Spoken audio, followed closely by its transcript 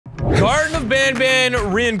of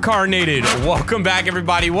BANBAN Reincarnated. Welcome back,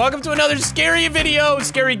 everybody. Welcome to another scary video,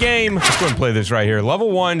 scary game. Let's go and play this right here.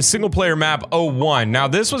 Level 1, single player map 01. Now,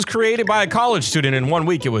 this was created by a college student in 1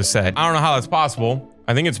 week, it was said. I don't know how that's possible.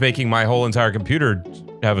 I think it's making my whole entire computer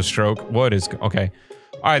have a stroke. What is, okay.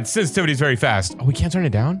 All right, sensitivity is very fast. Oh, we can't turn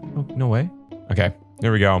it down? Oh, no way. Okay,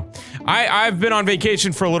 there we go. I've been on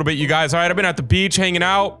vacation for a little bit, you guys. All right, I've been at the beach, hanging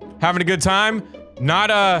out, having a good time.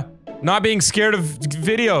 Not being scared of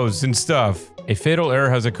videos and stuff. A fatal error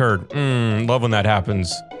has occurred. Love when that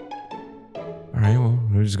happens. All right, well,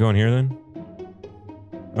 we're just going here then.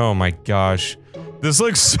 Oh my gosh. This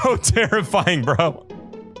looks so terrifying, bro.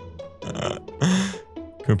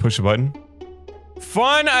 Can we push a button?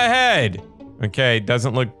 Fun ahead. Okay,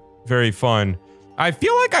 doesn't look very fun. I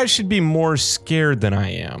feel like I should be more scared than I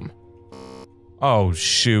am. Oh,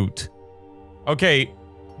 shoot. Okay.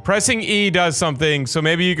 Pressing E does something, so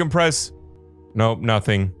maybe you can press... Nope,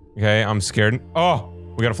 nothing. Okay, I'm scared. Oh,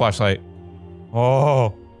 we got a flashlight.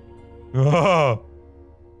 Oh. Oh.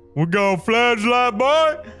 We go flashlight,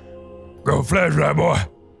 boy. Go flashlight, boy.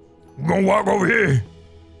 We're gonna walk over here.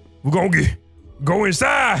 We're gonna go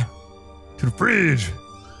inside to the fridge.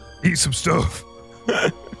 Eat some stuff.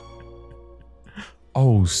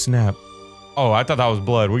 Oh, snap. Oh, I thought that was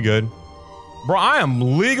blood. We good. Bro, I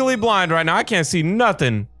am legally blind right now. I can't see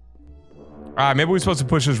nothing. Alright, maybe we're supposed to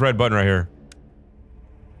push this red button right here.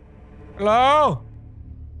 Hello?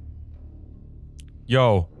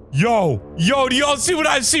 Yo. Yo! Yo, do y'all see what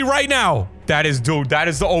I see right now? That is, dude, that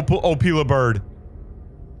is the OPILA bird.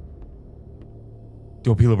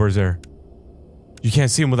 The OPILA bird's there. You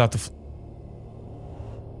can't see him without the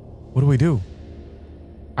what do we do?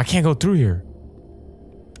 I can't go through here.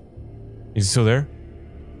 Is he still there?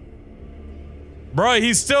 Bro,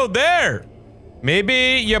 he's still there!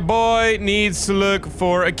 Maybe your boy needs to look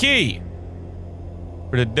for a key.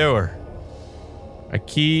 For the door. A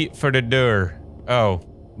key for the door. Oh,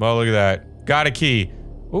 well, look at that. Got a key.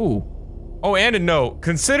 Ooh. Oh, and a note.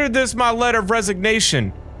 Consider this my letter of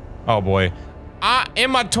resignation. Oh, boy. In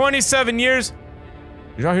my 27 years...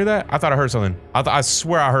 Did y'all hear that? I thought I heard something. I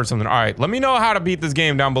swear I heard something. All right, let me know how to beat this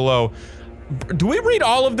game down below. Do we read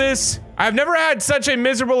all of this? I've never had such a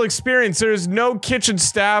miserable experience. There's no kitchen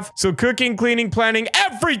staff, so cooking, cleaning, planning,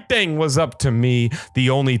 everything was up to me.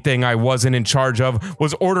 The only thing I wasn't in charge of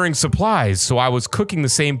was ordering supplies, so I was cooking the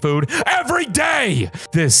same food every day.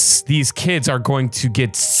 These kids are going to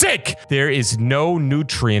get sick. There is no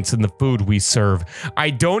nutrients in the food we serve.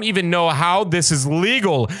 I don't even know how this is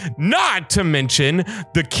legal, not to mention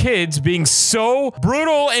the kids being so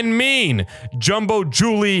brutal and mean. Jumbo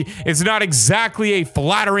Julie is not exactly a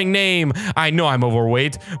flattering name. I know I'm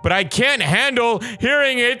overweight, but I can't handle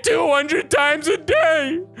hearing it 200 times a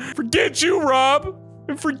day. Forget you, Rob,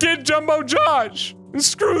 and forget Jumbo Josh, and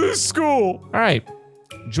screw this school. All right,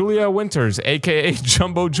 Julia Winters, aka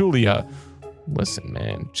Jumbo Julia. Listen,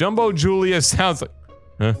 man, Jumbo Julia sounds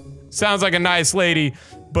like a nice lady,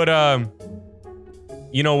 but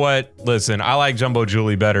you know what? Listen, I like Jumbo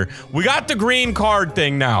Julie better. We got the green card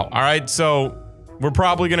thing now. All right, so we're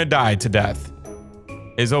probably gonna die to death.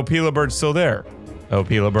 Is OPILA bird still there?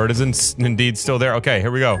 OPILA bird is indeed still there. Okay,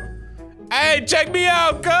 here we go. Hey, check me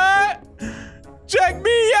out, cut! Check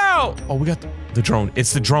me out! Oh, we got the drone.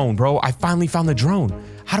 It's the drone, bro. I finally found the drone.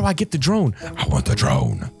 How do I get the drone? I want the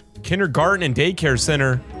drone. Kindergarten and daycare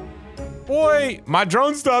center. Boy, my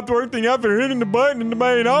drone stopped working after hitting the button in the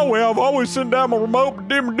main hallway. I've always sent down my remote.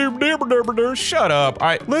 Shut up. All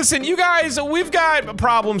right, listen, you guys, we've got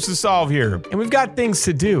problems to solve here, and we've got things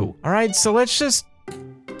to do. All right, so let's just...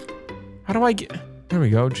 How do I get... There we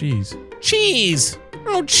go, cheese. Cheese!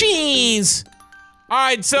 Oh, cheese!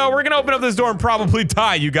 Alright, so we're gonna open up this door and probably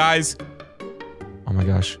die, you guys. Oh my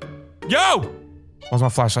gosh. Yo! Why's my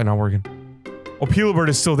flashlight not working? OPILA bird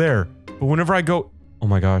is still there. But whenever I go... Oh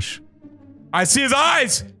my gosh. I see his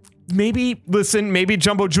eyes! Maybe, listen, maybe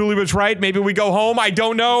Jumbo Julie was right. Maybe we go home. I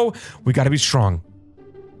don't know. We gotta be strong.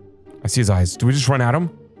 I see his eyes. Do we just run at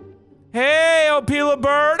him? Hey, OPILA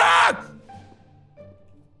bird! Ah!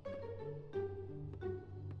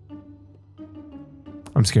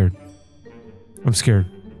 I'm scared. I'm scared.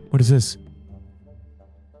 What is this?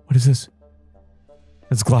 What is this?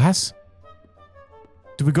 It's glass?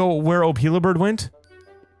 Did we go where OPILA bird went?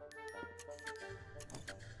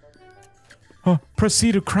 Oh, press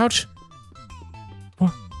C to crouch?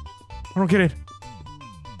 What? I don't get it.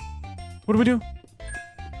 What do we do?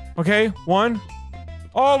 Okay, 1.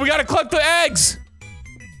 Oh, we gotta collect the eggs!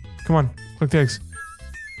 Come on, collect the eggs.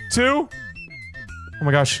 2. Oh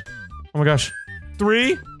my gosh. Oh my gosh.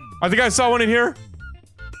 3. I think I saw one in here.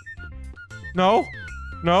 No.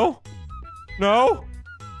 No. No.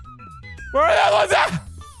 Where the hell was that?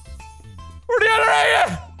 Where the other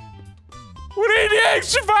egg? We need the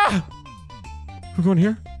eggs, Shiva! We're going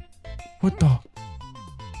here? What the?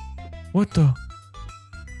 What the?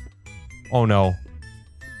 Oh no.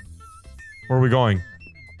 Where are we going?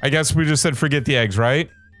 I guess we just said forget the eggs, right?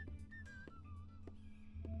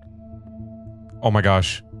 Oh my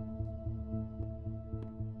gosh.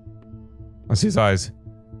 I see his eyes.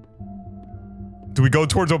 Do we go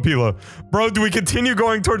towards Opila? Bro, do we continue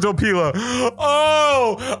going towards Opila?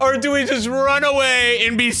 Oh! Or do we just run away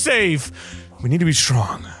and be safe? We need to be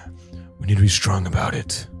strong. We need to be strong about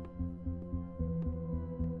it.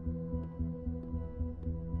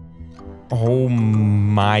 Oh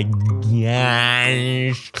my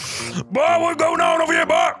gosh. Boy, what's going on over here,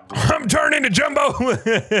 boy? I'm turning to Jumbo.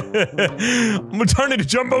 I'm gonna turn into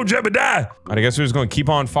Jumbo Jebediah. I guess we're just gonna keep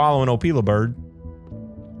on following Opila Bird.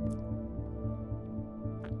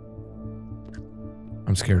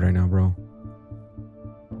 I'm scared right now, bro.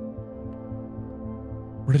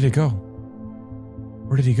 Where did it go?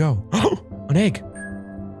 Where did he go? An egg!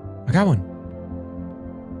 I got one.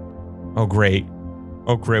 Oh, great.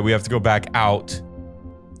 Oh, great. We have to go back out.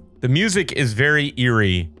 The music is very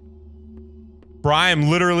eerie. Bro, I am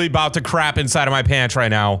literally about to crap inside of my pants right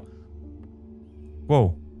now.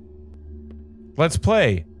 Whoa. Let's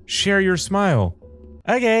play. Share your smile.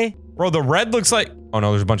 Okay. Bro, the red looks like— oh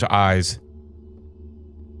no, there's a bunch of eyes.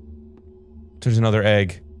 There's another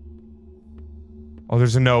egg. Oh,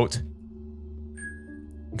 there's a note.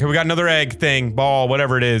 Okay, we got another egg thing, ball,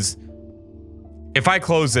 whatever it is. If I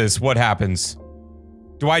close this, what happens?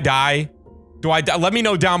 Do I die? Do I die? Let me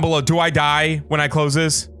know down below. Do I die when I close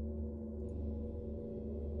this?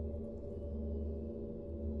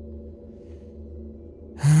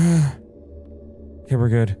 Okay, we're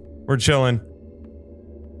good. We're chilling.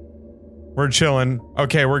 We're chilling.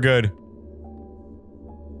 Okay, we're good.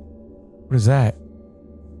 What is that?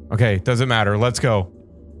 Okay, doesn't matter. Let's go.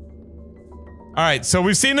 Alright, so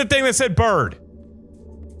we've seen the thing that said bird.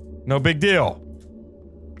 No big deal.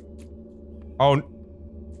 Oh,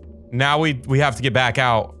 now we have to get back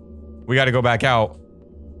out. We gotta go back out.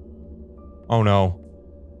 Oh no.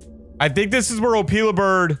 I think this is where Opila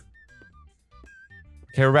Bird—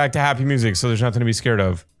 okay, we're back to happy music, so there's nothing to be scared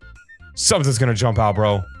of. Something's gonna jump out,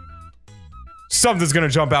 bro. Something's gonna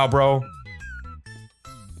jump out, bro.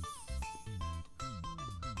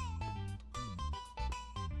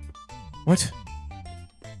 What?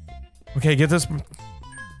 Okay, get this.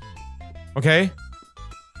 Okay.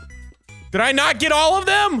 Did I not get all of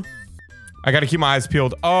them? I gotta keep my eyes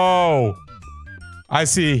peeled. Oh. I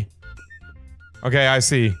see. Okay, I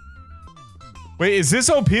see. Wait, is this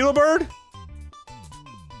Opila Bird?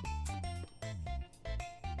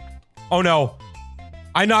 Oh no.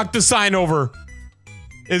 I knocked the sign over.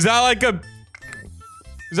 Is that like a—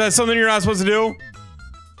 is that something you're not supposed to do?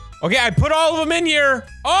 Okay, I put all of them in here.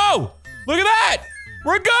 Oh! Look at that!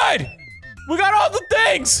 We're good! We got all the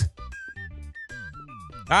things!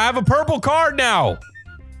 I have a purple card now.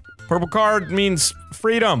 Purple card means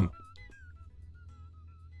freedom.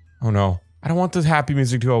 Oh no. I don't want this happy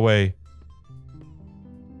music to go away.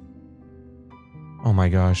 Oh my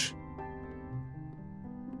gosh.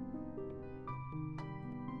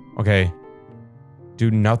 Okay.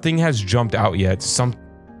 Dude, nothing has jumped out yet.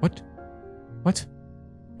 What? What?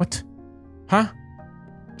 What? Huh?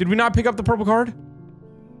 Did we not pick up the purple card?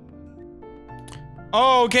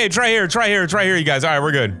 Oh, okay. Try here, you guys. Alright,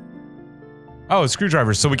 we're good. Oh,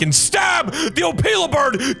 screwdrivers, so we can stab the Opila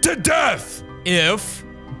Bird to death! If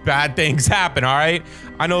bad things happen, alright?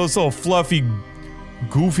 I know this little fluffy,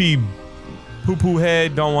 goofy, poo-poo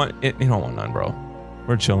head don't want it. You don't want none, bro.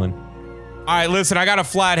 We're chilling. Alright, listen, I got a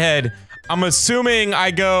flat head. I'm assuming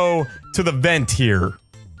I go to the vent here.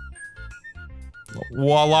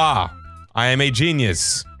 Voila. I am a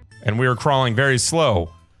genius. And we are crawling very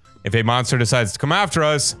slow. If a monster decides to come after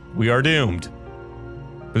us, we are doomed.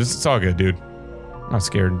 But it's all good, dude. I'm not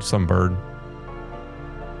scared. Some bird.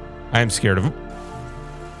 I am scared of him.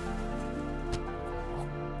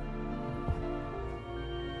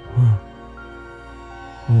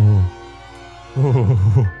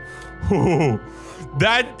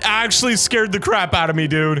 That actually scared the crap out of me,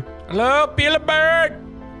 dude. Hello, Opila Bird.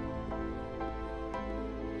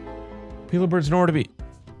 Opila Bird's nowhere to be.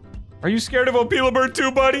 Are you scared of Opila Bird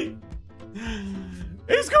too, buddy?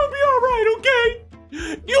 It's gonna be alright, okay?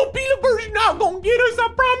 The Opila Bird's not gonna get us, I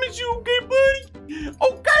promise you, okay, buddy?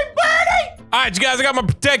 Okay, buddy? Alright, you guys, I got my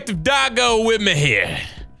protective doggo with me here.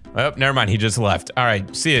 Oh, never mind, he just left.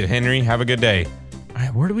 Alright, see you, Henry. Have a good day.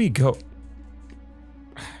 Alright, where do we go?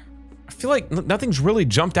 I feel like nothing's really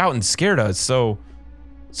jumped out and scared us, so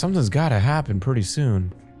something's gotta happen pretty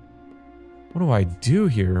soon. What do I do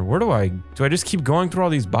here? Where do I just keep going through all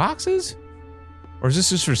these boxes? Or is this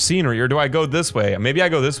just for scenery, or do I go this way? Maybe I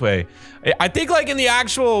go this way. I think like in the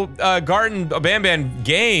actual Garten BANBAN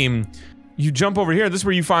game, you jump over here. This is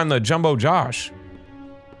where you find the Jumbo Josh.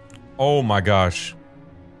 Oh my gosh.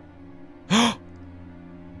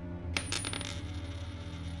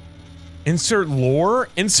 Insert lore?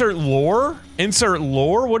 Insert lore? Insert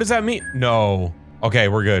lore? What does that mean? No. Okay,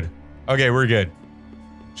 we're good. Okay, we're good.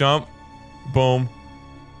 Jump. Boom.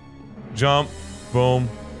 Jump. Boom.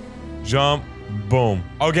 Jump. Boom.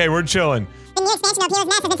 Okay, we're chilling. The new expansion of OPILA's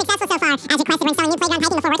nest has been successful so far. As requested, we're installing new playground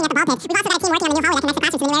piping before working at the ball pit. We've also got a team working on a new hallway that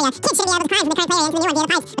connects the classrooms to the new area. Kids should be able to climb from the current player into the new one via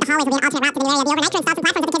the pipes. But the hallways will be an alternate route to the new area. The overnight to install some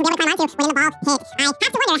platforms that the kids will be able to climb onto when the ball hits. I have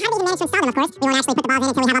to wonder, how do we even manage to install them, of course? We won't actually put the balls in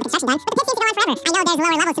until we have all the construction done. But the pit seems to go on forever. I know there's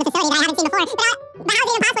lower levels to the facility that I haven't seen before, but how is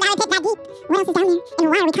it even possible to have a pit that deep? What else is down there? And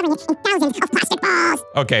why are we covering it in thousands of plastic balls?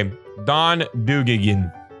 Okay, Don Dugigan.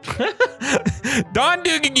 Don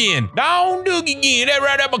Dugigan. Don Dugigan. That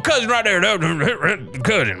right, that's my cousin right there.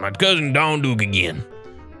 My cousin Don Dugigan.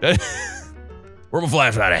 Where my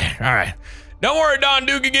flashlight at? All right. Don't worry, Don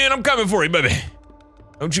Dugigan. I'm coming for you, baby.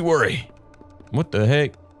 Don't you worry. What the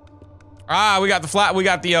heck? Ah, we got the flat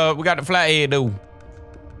head though.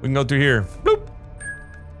 We can go through here. Bloop.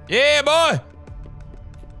 Yeah, boy.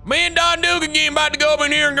 Me and Don Dugigan about to go up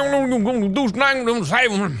in here and gonna do something. Gonna save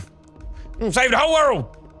him. Gonna save the whole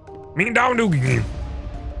world. Me and Don Dugigan.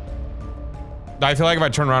 I feel like if I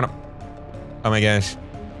turn around, oh my gosh. All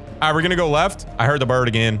right, we're gonna go left. I heard the bird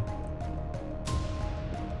again.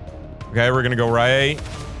 Okay, we're gonna go right,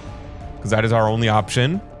 because that is our only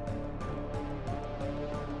option.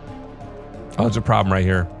 Oh, there's a problem right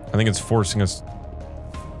here. I think it's forcing us.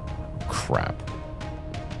 Crap.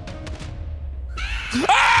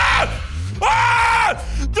 Ah! Ah!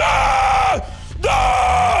 Ah!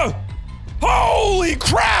 Ah! Holy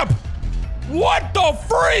crap! What the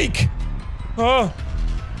freak? What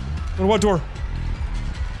door?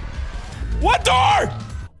 What door?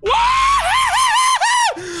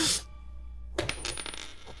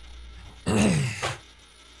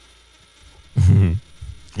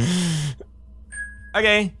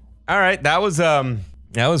 Okay. All right. That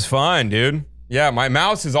was fun, dude. Yeah, my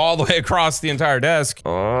mouse is all the way across the entire desk.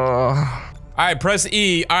 All right, press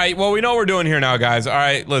E. All right, well, we know what we're doing here now, guys. All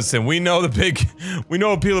right, listen, we know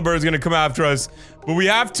OPILA Bird's gonna come after us, but we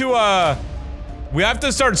have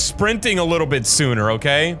to start sprinting a little bit sooner,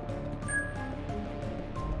 okay?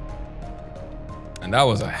 And that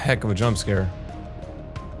was a heck of a jump scare.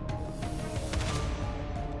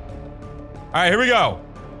 All right, here we go.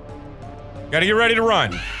 Gotta get ready to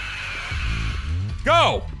run.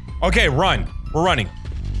 Go! Okay, run. We're running.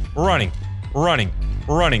 We're running. We're running.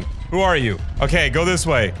 We're running. Who are you? Okay, go this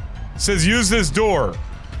way. It says use this door.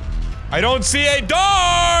 I don't see a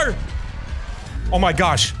door! Oh my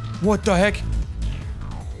gosh. What the heck?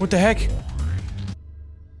 What the heck?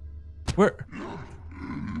 Where?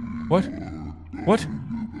 What? What?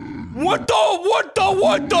 What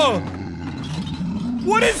the?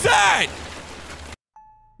 What is that?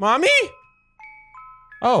 Mommy?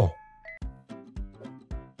 Oh.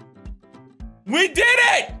 We did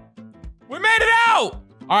it! We made it out!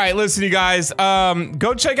 Alright, listen, you guys.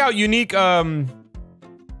 Go check out Unique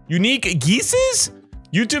Geese's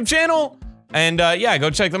YouTube channel. And, yeah, go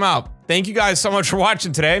check them out. Thank you guys so much for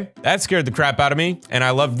watching today. That scared the crap out of me. And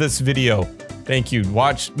I love this video. Thank you.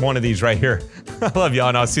 Watch one of these right here. I love y'all,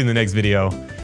 and I'll see you in the next video.